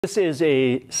This is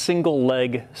a single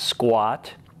leg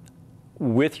squat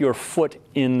with your foot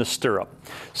in the stirrup.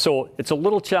 So it's a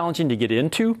little challenging to get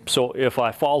into. So if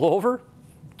I fall over,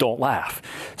 don't laugh.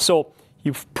 So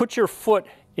you put your foot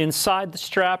inside the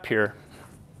strap here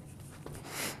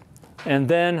and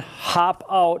then hop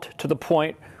out to the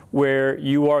point where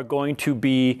you are going to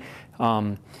be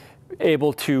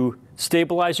able to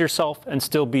stabilize yourself and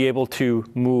still be able to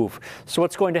move. So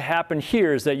what's going to happen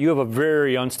here is that you have a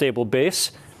very unstable base.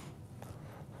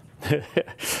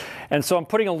 And so I'm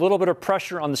putting a little bit of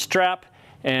pressure on the strap,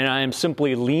 and I am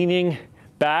simply leaning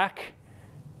back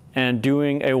and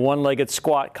doing a one-legged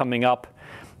squat coming up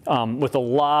with a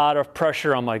lot of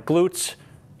pressure on my glutes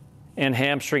and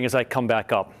hamstring as I come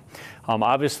back up.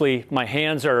 Obviously, my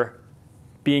hands are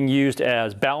being used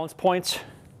as balance points.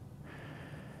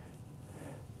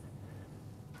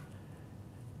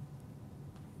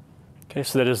 Okay,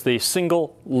 so that is the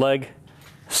single leg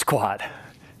squat.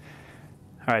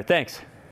 All right, thanks.